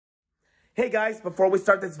Hey guys, before we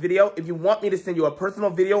start this video, if you want me to send you a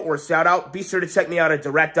personal video or a shout out, be sure to check me out at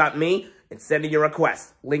direct.me and send in your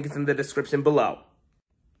request. Link is in the description below.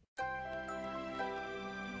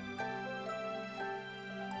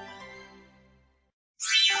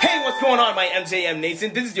 Hey, what's going on, my MJM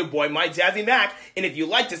Nation? This is your boy, MyJazzyMac, and if you'd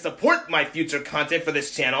like to support my future content for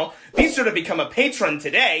this channel, be sure to become a patron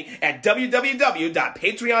today at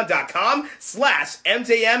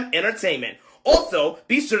www.patreon.com/MJMentertainment. Also,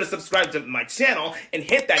 be sure to subscribe to my channel and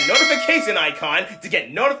hit that notification icon to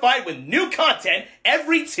get notified with new content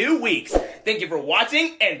every 2 weeks. Thank you for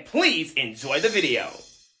watching, and please enjoy the video.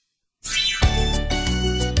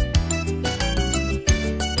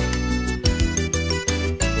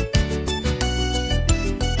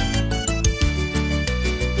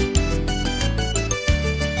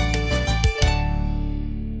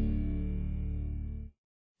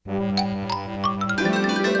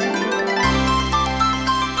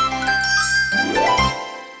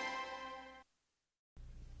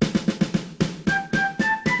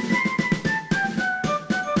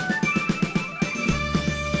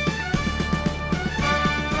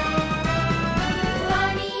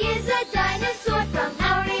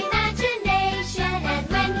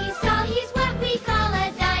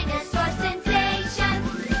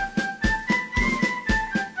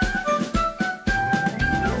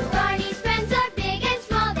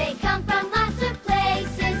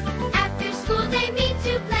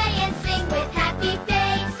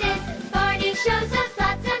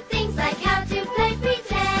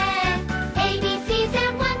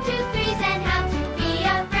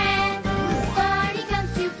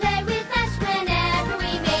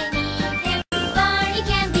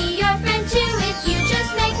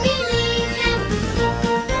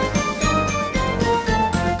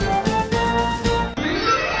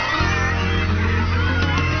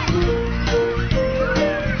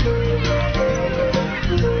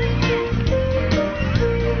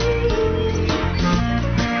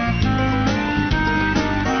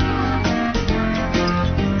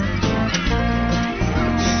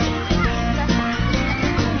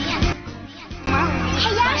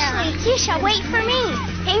 Keesha, wait for me.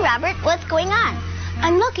 Hey, Robert, what's going on?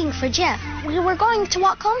 I'm looking for Jeff. We were going to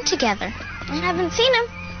walk home together. I haven't seen him,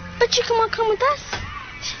 but you can walk home with us.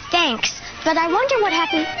 Thanks, but I wonder what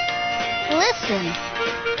happened. Listen,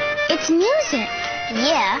 it's music.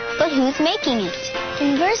 Yeah, but who's making it?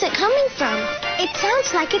 And where's it coming from? It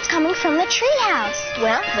sounds like it's coming from the treehouse.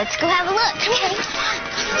 Well, let's go have a look. Okay.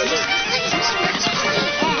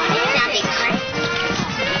 Sounding great.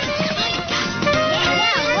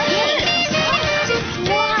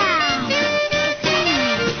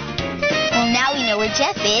 Where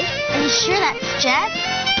Jeff is. Are you sure that's Jeff?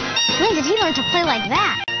 When did he learn to play like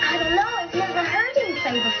that? I don't know. I've never heard him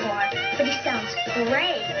play before, but he sounds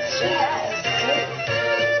great. He does.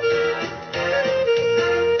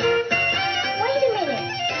 Wait a minute.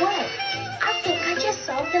 What? I think I just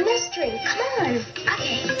solved the mystery. Come on.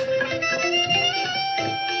 Okay.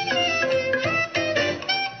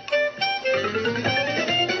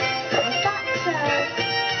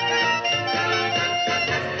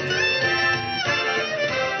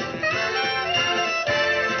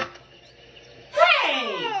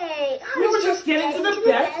 Getting to the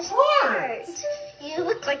best part. You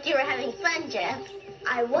look like you were having fun, Jeff.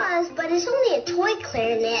 I was, but it's only a toy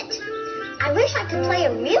clarinet. I wish I could play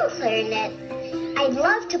a real clarinet. I'd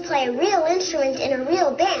love to play a real instrument in a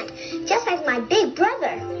real band, just like my big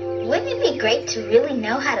brother. Wouldn't it be great to really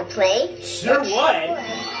know how to play? Sure would.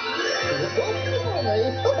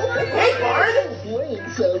 Hey, Bart! Playing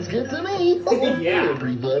sounds good to me. Yeah. Hey,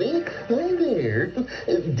 everybody. Hi there.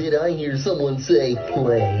 Did I hear someone say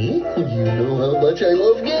play? You know how much I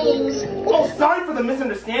love games. Oh, sorry for the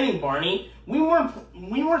misunderstanding, Barney. We weren't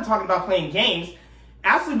talking about playing games.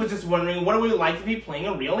 Ashley was just wondering what it would like to be playing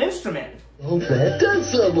a real instrument. Oh, that does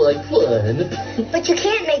sound like fun. But you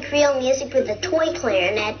can't make real music with a toy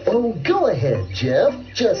clarinet. Oh, go ahead, Jeff.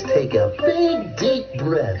 Just take a big, deep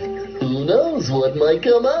breath. Who knows what might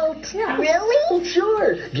come out? Yeah. Really? Oh,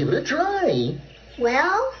 sure. Give it a try.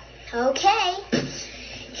 Well, okay.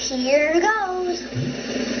 Here goes.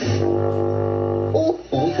 Oh,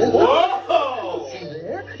 Whoa! See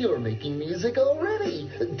there? You're making music already.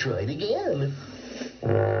 Try it again.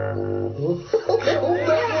 That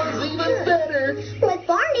was even better. But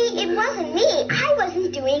Barney, it wasn't me. I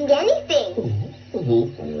wasn't doing anything.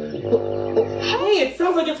 Hey, it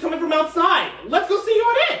sounds like it's coming from outside. Let's go see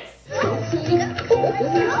who it is.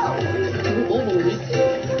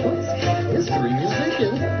 Mystery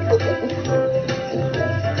musician.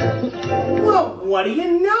 Well, what do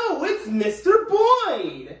you know? It's Mr.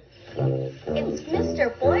 Boyd. It's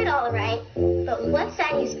Mr. Boyd, all right.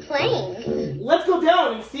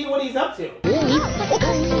 want to.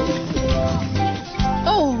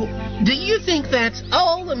 Oh, do you think that's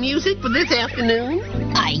all the music for this afternoon?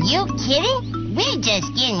 Are you kidding? We're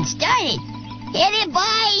just getting started. Hit it,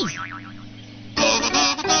 boys!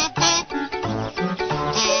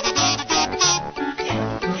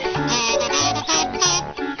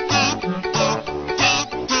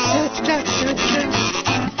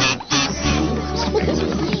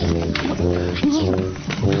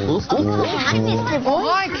 Hi, Mr. Boy.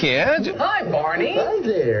 Hi, kids. Hi, Barney. Hi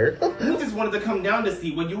there. We just wanted to come down to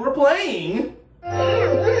see what you were playing.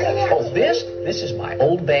 Oh, this is my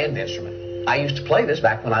old band instrument. I used to play this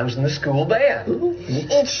back when I was in the school band.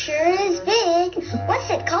 It sure is big. What's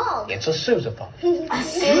it called? It's a sousaphone. A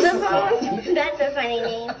sousaphone? That's a funny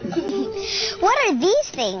name. What are these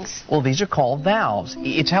things? Well, these are called valves.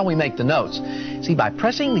 It's how we make the notes. See, by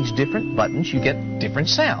pressing these different buttons, you get different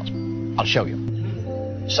sounds. I'll show you.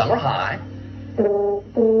 Some are high. Wow.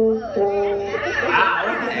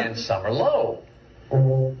 And some are low.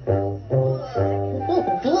 Oh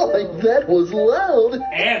boy, that was loud.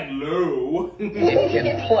 And low. It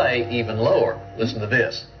can play even lower. Listen to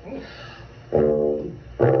this.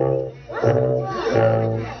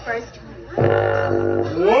 First.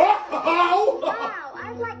 Whoa! Wow,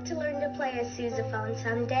 I'd like to learn to play a sousaphone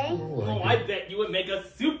someday. Oh, I bet you would make a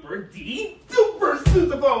super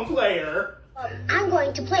sousaphone player. I'm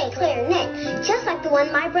going to play a clarinet, just like the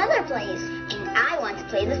one my brother plays. And I want to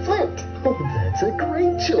play the flute. Oh, that's a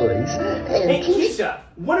great choice. And Hey, Keesha,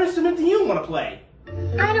 what instrument do you want to play?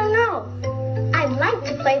 I don't know. I'd like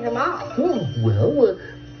to play them all. oh, well,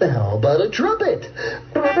 how about a trumpet?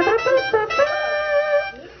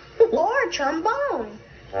 Or a trombone.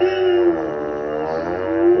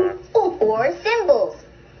 Or cymbals.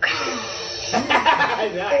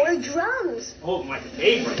 Nice. Or drums. Oh, my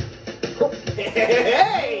favorite.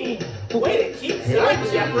 Hey! Way to keep time,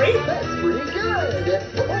 Jeffrey. That's pretty good.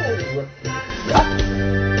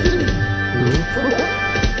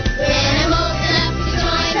 When I'm old enough to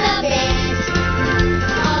join the band,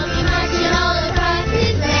 I'll be marching all across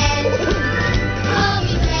this land. I'll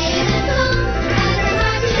be playing a song as I'm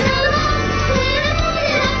marching along. When I'm old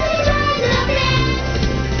enough to join the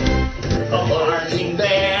band. The marching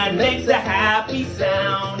band makes a happy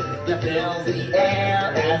sound that fills the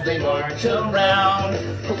air as they march around,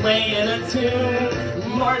 playing a tune,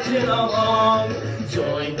 marching along.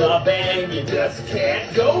 Join the band, you just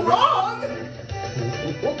can't go wrong. When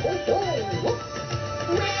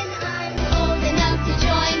I'm old enough to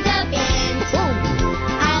join the band,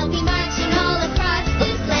 I'll be marching all across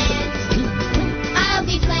this land. I'll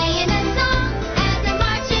be playing a song as I'm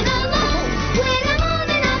marching along. When I'm old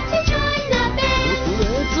enough to join the band,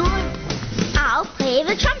 I'll play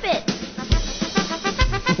the trumpet.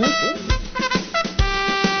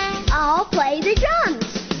 I'll play the drums.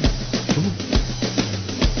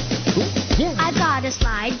 I got a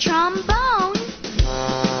slide trombone.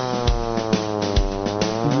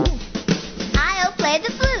 I'll play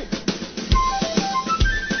the flute.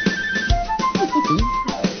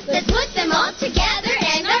 Let's put them all together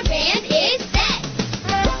and our band is set.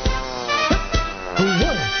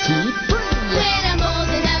 When I'm old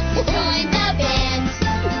enough to join the band,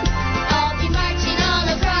 I'll be marching all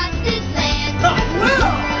across this land.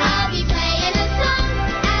 I'll be playing a song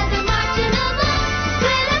as I'm marching along.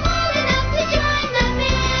 When I'm old enough to join the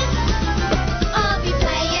band, I'll be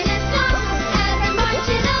playing a song as I'm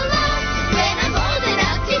marching along. When I'm old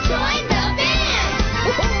enough to join the band.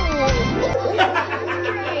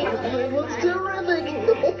 It was terrific.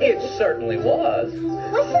 It certainly was.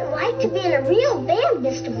 What's it like to be in a real band,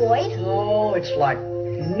 Mr. Boyd? Oh, it's like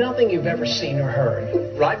nothing you've ever seen or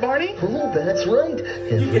heard. Right, Barney? Oh, that's right.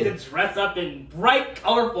 You get to dress up in bright,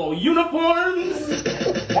 colorful uniforms.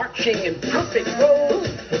 Marching in perfect rows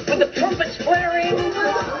with the trumpets blaring.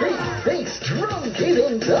 Big bass drum kit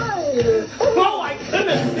in time. Oh, I couldn't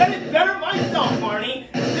have said it better myself, Barney.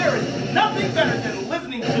 There is nothing better than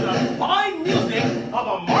listening to the fine music of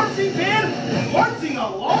a marching band marching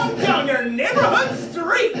along down your neighborhood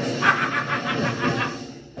street.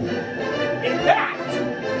 In fact,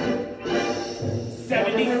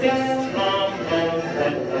 76 trombones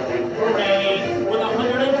led the big parade with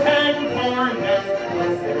 110 cornets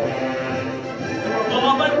listening. There were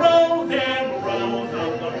all but rows and rows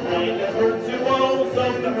of the finest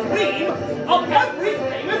virtuosos, the cream of every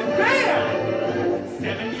famous band.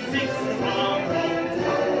 76 trombones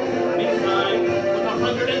running time with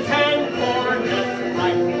 110 cornets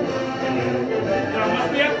right. There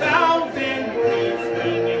must be 1,000 waves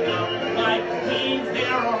swinging out like beans.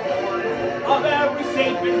 There are horns of every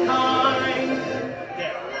shape and kind.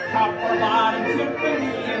 There are copper bottom,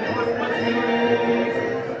 timpani, and horse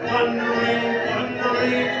tunes. thundering,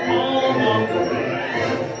 thundering all along the way.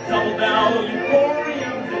 Double bell,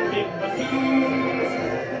 euphoriums, and big bassoons.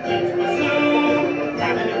 Each bassoon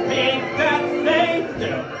having its big fat say,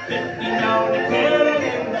 there are 50 now to cannon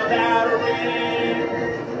in the battery.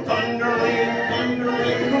 Thundering,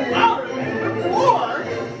 thundering, louder than before.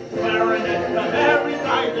 Clarinets of every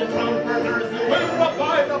size and trumpeters who whip up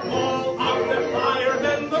by the full octave higher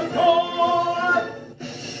than the score.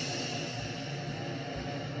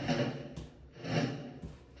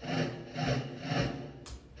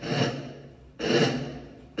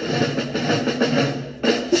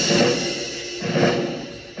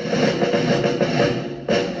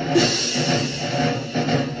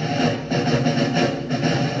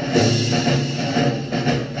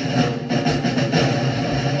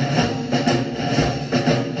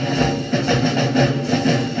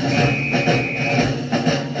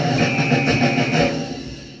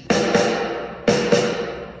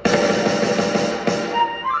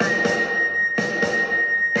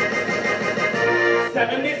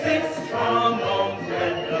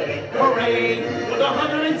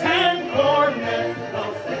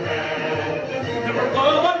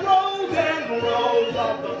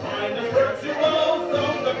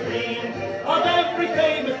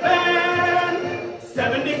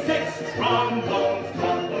 Trombones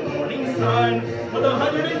caught the morning sun with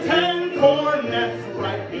 110 cornets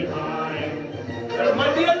right behind. There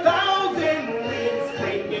might be 1,000 reeds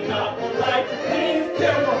springing up like these.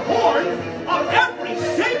 There were horns of every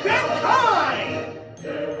shape and kind.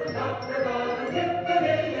 There were Armstrong,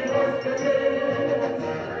 Tiffany, and horse platoons.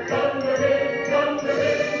 Thundering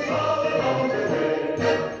all along the way.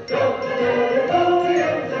 Don't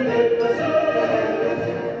and make the sun.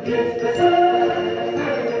 Each the sun.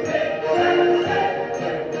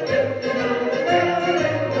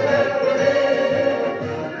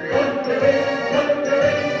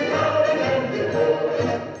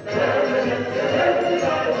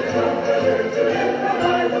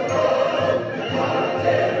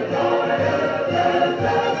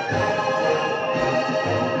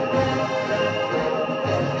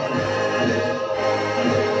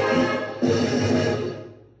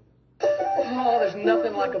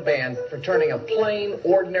 Like a band for turning a plain,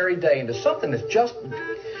 ordinary day into something that's just,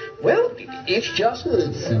 well, it's just...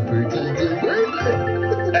 super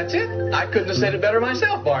duper. That's it. I couldn't have said it better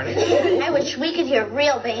myself, Barney. I wish we could hear a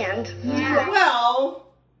real band. Yeah. Well,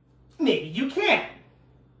 maybe you can.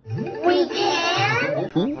 We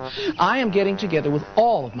can? I am getting together with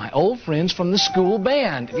all of my old friends from the school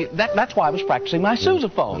band. That's why I was practicing my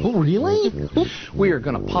sousaphone. Oh, really? We are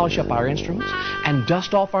going to polish up our instruments and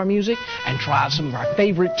dust off our music and try out some of our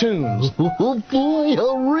favorite tunes. Oh, boy,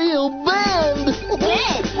 a real band!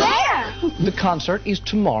 When? Where? The concert is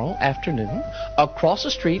tomorrow afternoon across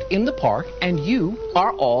the street in the park, and you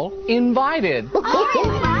are all invited.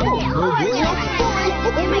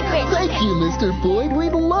 Thank you, Mr. Boyd.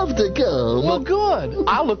 We'd love to come. Well, good.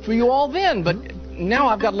 I'll look for you all then, but now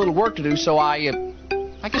I've got a little work to do, so I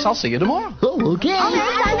guess I'll see you tomorrow. Oh, okay.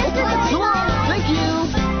 So long. Thank you.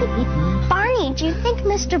 Barney, do you think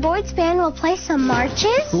Mr. Boyd's band will play some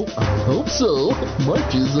marches? Oh, I hope so.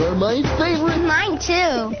 Marches are my favorite. Mine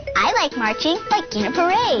too. I like marching, like in a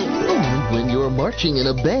parade. And when you're marching in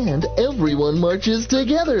a band, everyone marches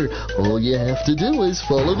together. All you have to do is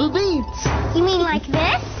follow the beats. You mean like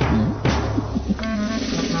this?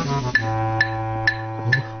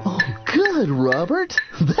 Oh, good, Robert.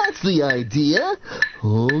 That's the idea.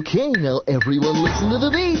 Okay, now everyone listen to the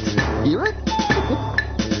beat. Hear it?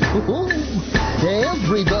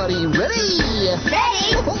 Everybody ready?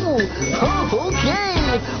 Ready? Okay,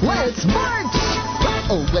 let's march.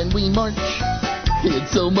 Oh, when we march,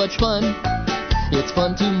 it's so much fun. It's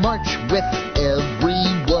fun to march with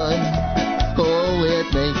everyone. Oh,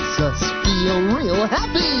 it makes us feel real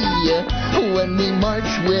happy when we march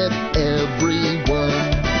with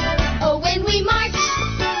everyone. Oh, when we march,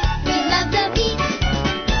 we love the beat.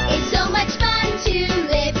 It's so much fun to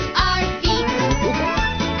lift our feet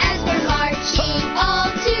as we're marching all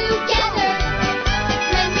together.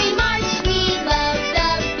 When we march, we love the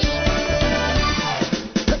beat.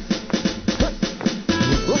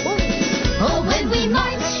 Oh, when we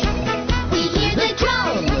march, we hear the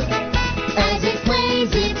drum as it plays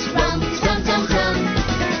its rum, tum, tum, tum.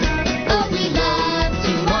 Oh, we love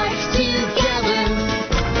to march together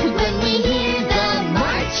when we hear the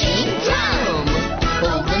marching drum.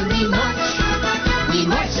 Oh, when we march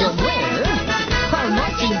somewhere. Our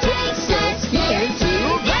marching takes us here to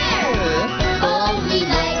there. Oh, we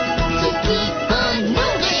like to keep on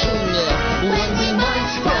moving when we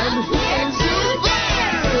march from here to there.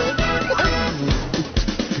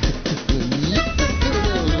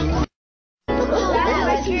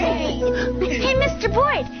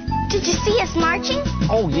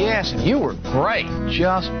 yes, and you were great.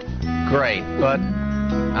 Just great. But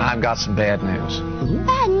I've got some bad news.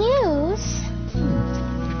 Bad news?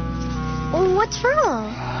 What's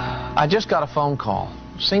wrong? I just got a phone call.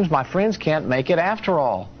 Seems my friends can't make it after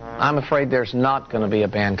all. I'm afraid there's not going to be a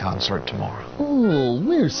band concert tomorrow. Oh,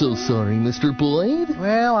 we're so sorry, Mr. Boyd.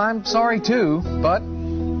 Well, I'm sorry too, but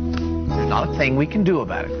there's not a thing we can do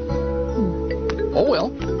about it. Oh, well.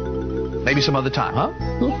 Maybe some other time, huh?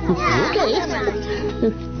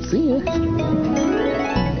 Okay. See ya.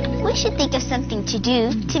 We should think of something to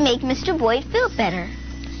do to make Mr. Boyd feel better.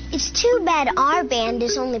 It's too bad our band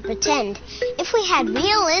is only pretend. If we had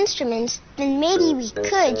real instruments, then maybe we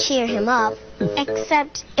could cheer him up.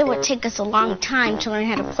 Except it would take us a long time to learn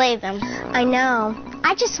how to play them. I know.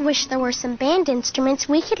 I just wish there were some band instruments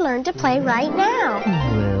we could learn to play right now.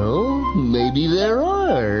 Well, maybe there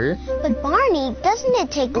are. But Barney, doesn't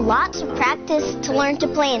it take lots of practice to learn to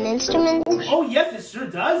play an instrument? Oh, yes, it sure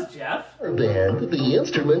does, Jeff. Our band, the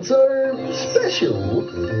instruments are special.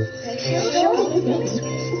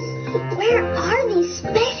 Where are these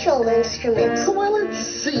special instruments? Well, let's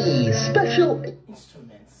see. Special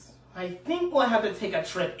Instruments. I think we'll have to take a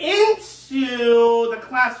trip into the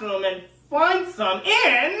classroom and find some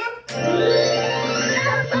in...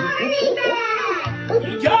 Barney bag!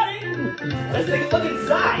 You got it! Let's take a look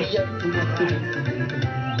inside.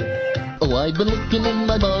 Oh, I've been looking in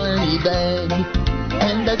my Barney bag,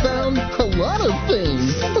 and I found a lot of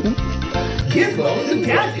things. Gizmos and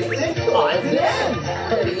gadgets and odds and ends.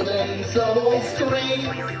 Everything so strange.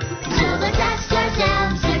 So let's ask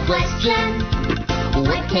ourselves a question.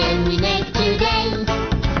 What can we make today?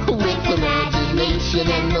 With imagination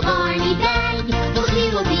and the Barney bag, we'll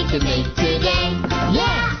see what we can make today.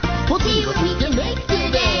 Yeah, We'll see what we can make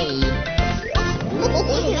today.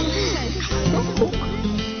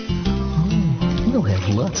 We'll have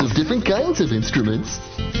lots of different kinds of instruments.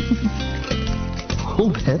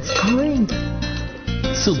 Oh, that's great.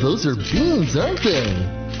 So those are beans, aren't they?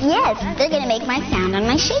 Yes, they're going to make my sound on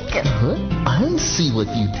my shaker. Huh? I see what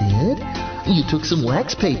you did. You took some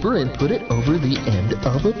wax paper and put it over the end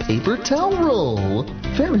of a paper towel roll.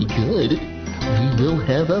 Very good. We will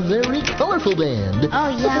have a very colorful band. Oh,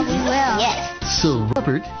 yeah, we will. Yes. So,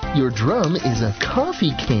 Robert, your drum is a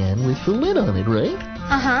coffee can with the lid on it, right?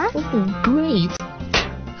 Uh-huh. Oh, great.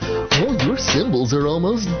 Oh, your cymbals are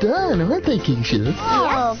almost done, aren't they, Keesha?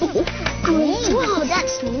 Oh, Great. Whoa,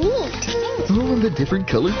 that's neat. Oh, and the different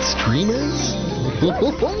colored streamers.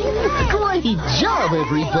 Great job,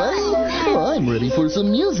 everybody. Oh, I'm ready for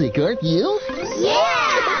some music, aren't you?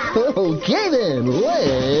 Yeah! Okay, then,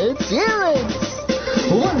 let's hear it.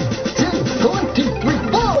 1, 2,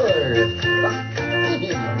 3, 4. Here we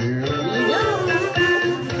go.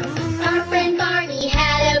 our friend Barney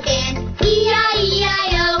had a band,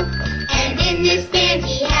 E-I-E-I-O. And in this band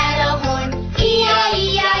he had a horn,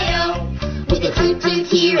 E-I-E-I-O. With a toot toot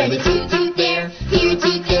here and a toot toot there, here a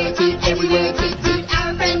toot, there a toot, everywhere a toot toot.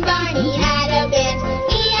 Our friend Barney had a band,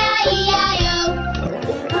 E-I-E-I-O.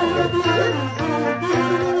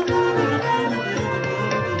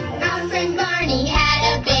 Our friend Barney had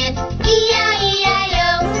a band,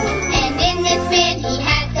 E-I-E-I-O. And in this band he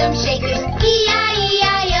had some shakers,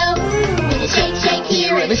 E-I-E-I-O. With a shake, shake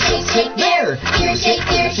here and a shake, shake there. Here a shake,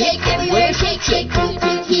 there a shake, everywhere a shake, shake. Toot,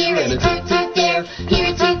 toot here and a toot, toot there. Here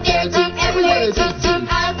a toot, there a toot, everywhere a toot, toot.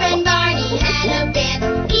 Our friend Barney had a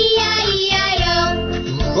band, E-I-E-I-O.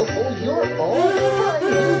 Oh, you're all right,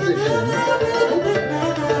 musicians.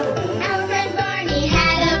 Our friend Barney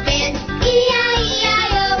had a band,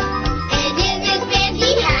 E-I-E-I-O. And in this band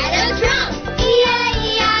he had a drum,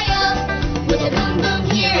 E-I-E-I-O. With a boom boom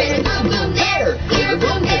here and a boom boom there. Here a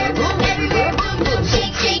boom, there a boom, everywhere a boom boom.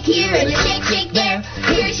 Shake, shake here and a shake, shake there.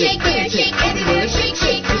 Here a shake, there a shake, everywhere a shake,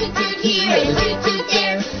 shake. Toot, toot here and a toot, toot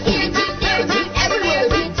there. Here a toot, there a toot, everywhere a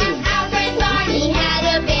toot, toot. Our friend Barney had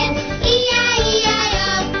a band, E-I-E-I-O.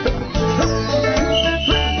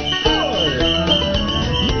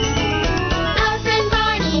 Our friend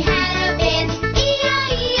Barney had a band,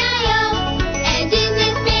 E-I-E-I-O. And in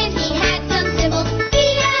this band he had some cymbals,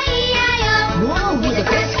 E-I-E-I-O. Wow, with a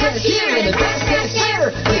crash, crash here and a crash, crash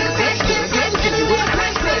there. Here a crash, there a crash, everywhere a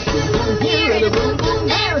crash, crash. Boom, boom here and a boom, boom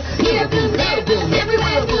there. Here a boom, there a boom,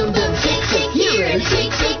 everywhere a boom, boom. Shake, shake here and a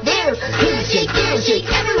shake, shake there. Here a shake, there a shake,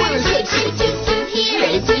 everywhere a shake, shake. Toot, toot here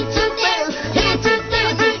and a toot, toot there. Here a toot, there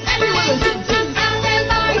a toot, everywhere a toot, toot. Our friend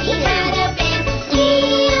Barney had a band,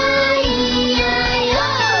 E-I-E-I-O.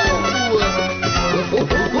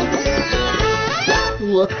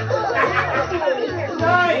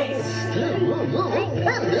 Nice!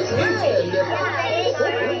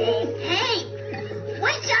 Hey,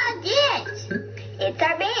 what's all this? It's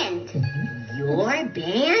our band. boy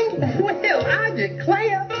band? Well, I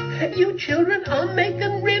declare, you children are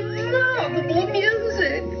making remarkable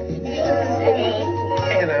music.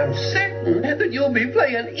 And I'm certain that you'll be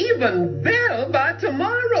playing even better by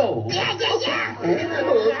tomorrow. Yeah.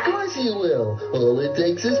 Oh, of course you will. All it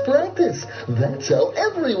takes is practice. That's how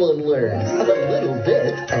everyone learns. A little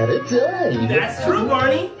bit at a time. That's true,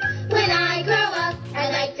 Barney. When I grow up, I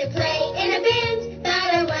like to play in a band, but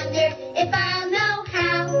I wonder if I'll know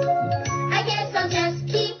how. I guess I'll just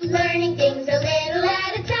keep learning things a little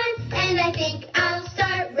at a time, and I think I'll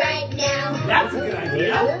start right now. That's a good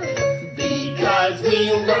idea. Because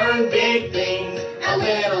we learn big things a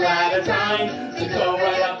little at a time to go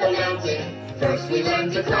right up the mountain. First we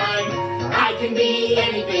learn to climb. I can be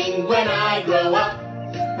anything when I grow up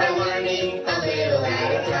by learning a little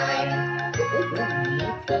at a time.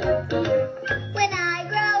 When I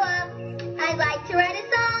grow up, I'd like to write a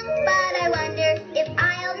song, but I wonder if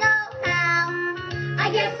I'll know how.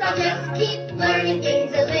 I guess I'll just keep learning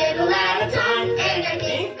things a little at a time, and I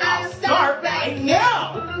think I'll start right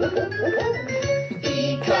now.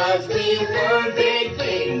 Because we learn big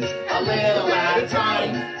things a little at a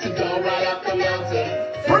time to go right up the mountain.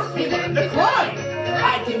 First we learn to climb.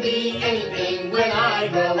 I can be anything when I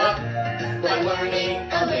grow up by learning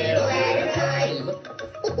a little at a time.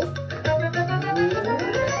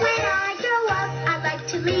 When I grow up, I'd like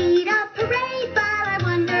to lead a parade, but I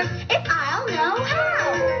wonder if I'll know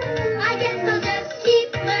how. I guess I'll just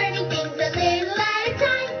keep learning things a little at a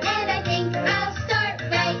time, and I think I'll start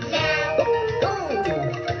right now.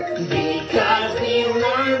 Because we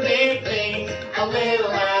learn big things a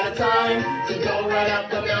little at a time to go right up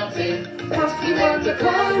the mountain. First we learn to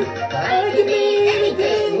climb. I can be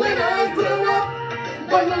anything when I grow up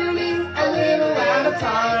by learning a little at a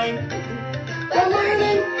time. By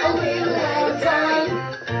learning a little at a time.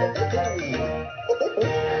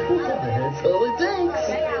 That's all it takes.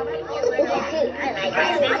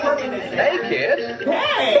 Hey, kid.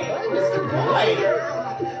 Hey, Mr. Boyd.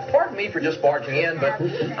 Pardon me for just barging in, but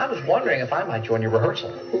I was wondering if I might join your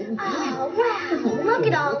rehearsal. Oh, wow. Look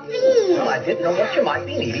at all these. Well, I didn't know what you might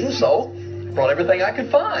be needing, so brought everything I could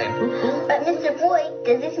find. But, Mr. Boyd,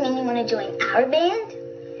 does this mean you want to join our band?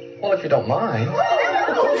 Well, if you don't mind. Oh,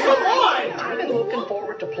 come on. I've been looking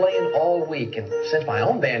forward to playing all week, and since my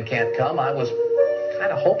own band can't come, I was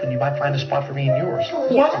kind of hoping you might find a spot for me in yours.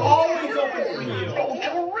 We're always open for you. Oh,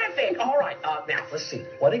 terrific! All right, now let's see.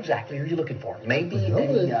 What exactly are you looking for? Maybe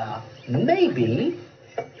a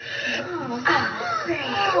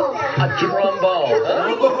trombone,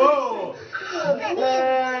 huh? Oh,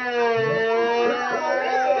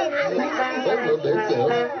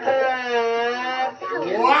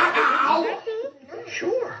 wow.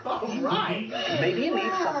 Sure. All right. Maybe you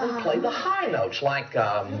need something to play the high notes, like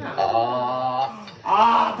the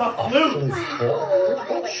flute.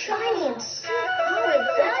 It's shiny and solid.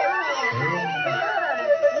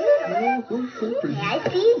 May I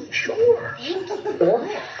see? Sure. Or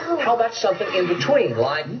how about something in between,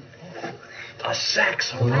 like a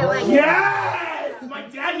saxophone? Yes! My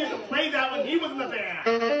dad used to play that when he was in the band.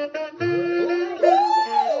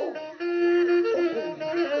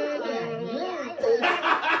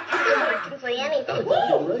 I can play anything.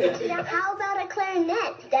 Now, how about a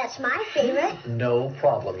clarinet? That's my favorite. No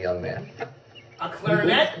problem, young man. A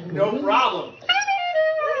clarinet? No problem.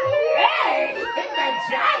 Hey! Hit that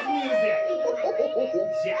jazz music!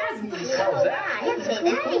 Jazz music. How's that? It's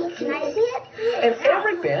nice. Can I see it? And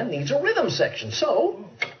every band needs a rhythm section, so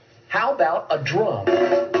how about a drum?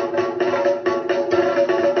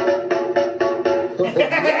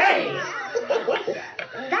 Hey!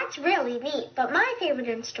 That's really neat, but my favorite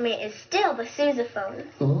instrument is still the sousaphone.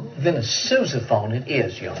 Then a sousaphone it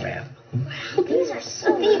is, young man. These are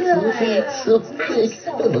so good. It's so big.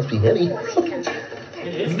 That must be heavy. It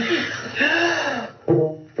is.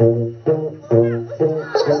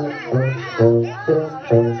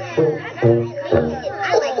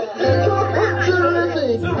 I like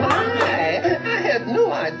it. I had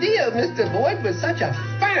no idea Mr. Boyd was such a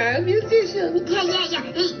fine musician. Yeah.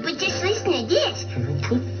 Hey, but just listen to this.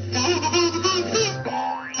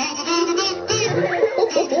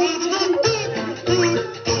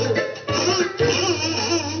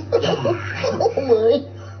 Oh, my.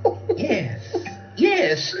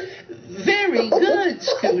 Yes. Very good,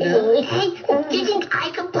 Scooter. Hey, do you think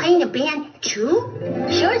I could play in a band too?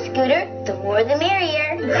 Sure, Scooter. The more the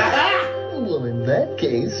merrier. Well, in that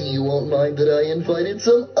case, you won't mind that I invited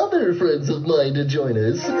some other friends of mine to join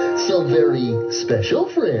us. Some very special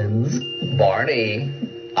friends. Barney,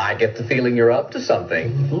 I get the feeling you're up to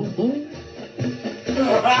something.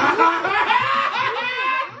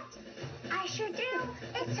 I sure do.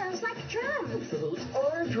 It sounds like drums.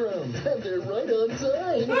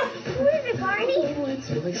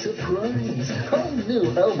 My surprise. I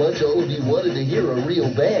knew how much all of you wanted to hear a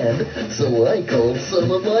real band, so I called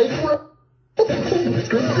some of my friends. Let's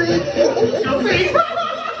go see. Let's go see.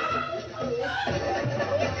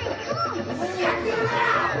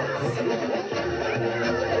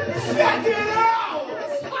 Check it out!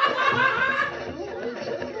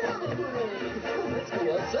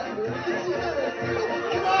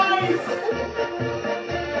 Nice!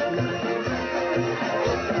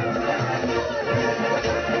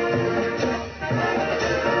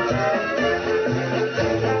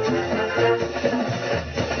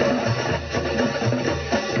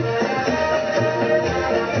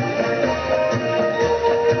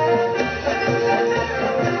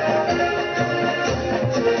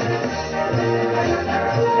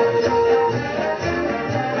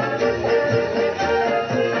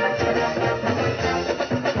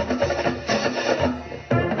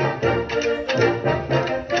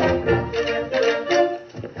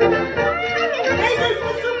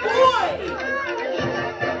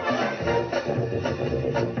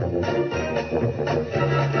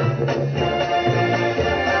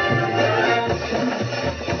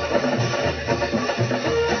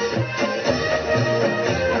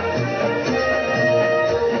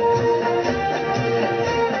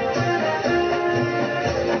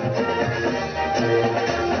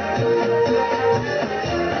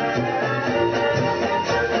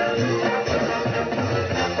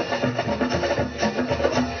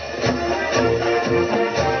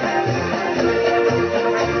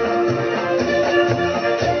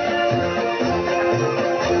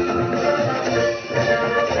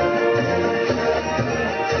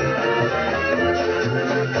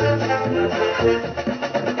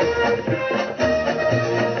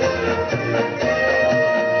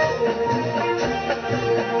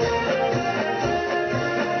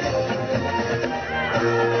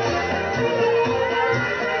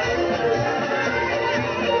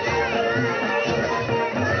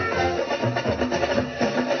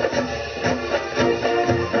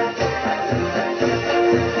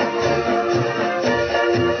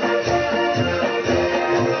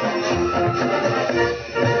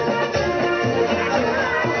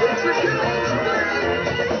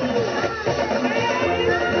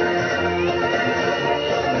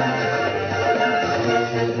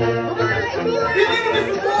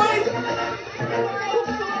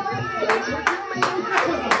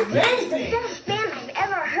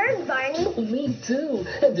 Too.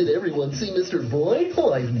 And did everyone see Mr. Boyd?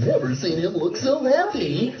 Oh, I've never seen him look so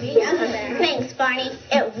happy. Thanks, Barney.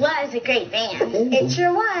 It was a great band. It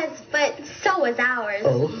sure was, but so was ours.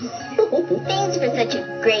 Oh. Thanks for such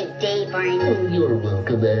a great day, Barney. Oh, you're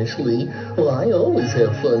welcome, Ashley. Well, I always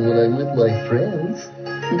have fun when I'm with my friends.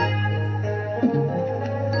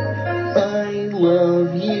 I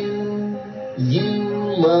love you. You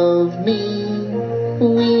love me.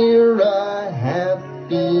 We're a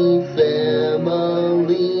happy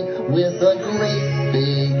family with a great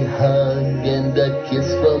big hug and a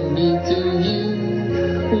kiss from me to you.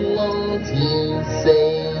 Won't you say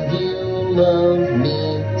you love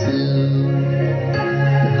me too?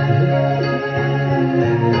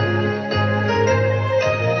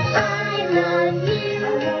 I love you,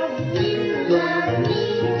 you love me.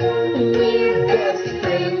 We're best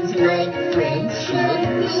friends like friends should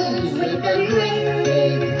be, with a great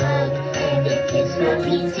big hug and a kiss from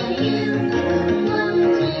me to you.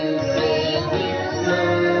 Won't you say you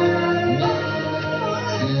love me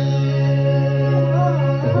too?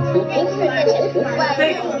 Thanks for such a fun.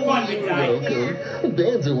 Thanks for the fun, big guy. Welcome.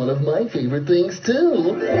 Bands are one of my favorite things,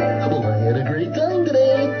 too. Well, I had a great time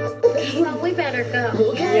today. Well, we better go.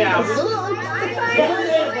 Okay. Yeah. So long.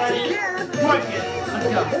 Take care. Come on, kid. Let's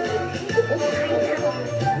go.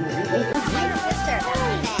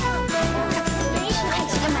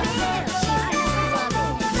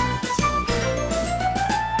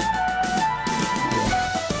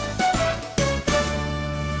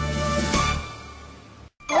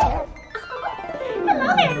 Hello,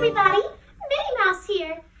 everybody. Minnie Mouse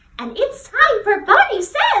here. And it's time for Barney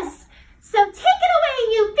Says. So take it away,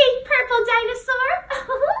 you big purple dinosaur.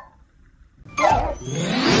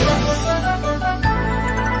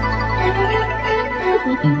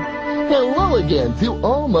 Hello again to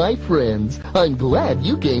all my friends. I'm glad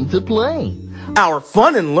you came to play. Our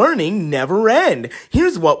fun and learning never end.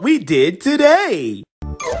 Here's what we did today.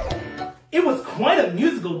 It was quite a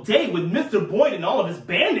musical day with Mr. Boyd and all of his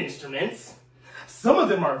band instruments. Some of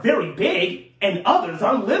them are very big and others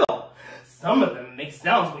are little. Some of them make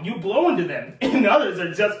sounds when you blow into them and others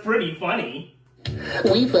are just pretty funny.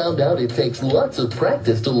 We found out it takes lots of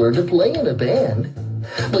practice to learn to play in a band.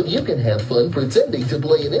 But you can have fun pretending to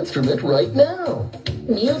play an instrument right now.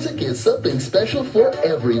 Music is something special for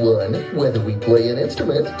everyone, whether we play an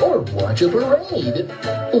instrument or watch a parade.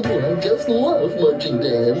 Oh, I just love marching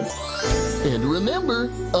dance. And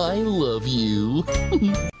remember, I love you.